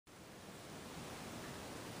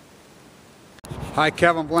Hi,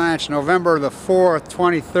 Kevin Blanch, November the 4th,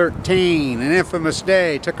 2013, an infamous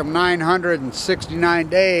day. Took them 969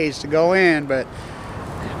 days to go in, but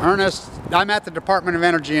Ernest, I'm at the Department of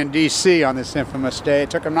Energy in D.C. on this infamous day. It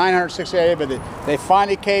took them 968 days, but they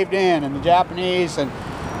finally caved in, and the Japanese and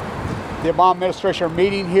the Obama administration are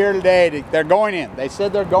meeting here today. They're going in. They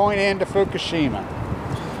said they're going into Fukushima.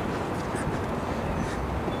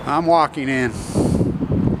 I'm walking in.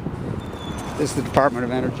 This is the Department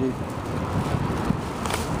of Energy.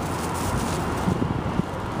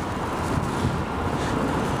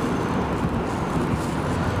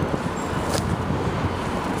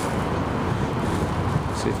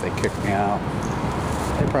 See if they kick me out.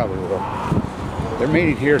 They probably will. They're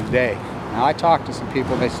meeting here today. Now I talked to some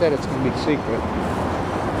people and they said it's going to be secret.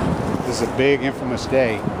 This is a big infamous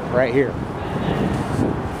day right here.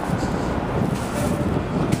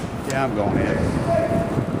 Yeah, I'm going in.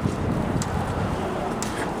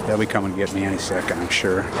 They'll be coming to get me any second, I'm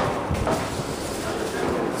sure.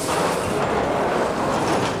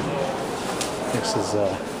 This is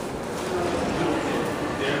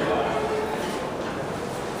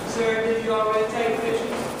Sir, did you already take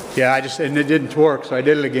pictures? yeah, and it didn't work, so I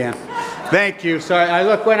did it again. Thank you. So I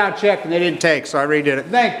went out and checked and they didn't take, so I redid it.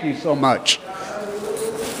 Thank you so much.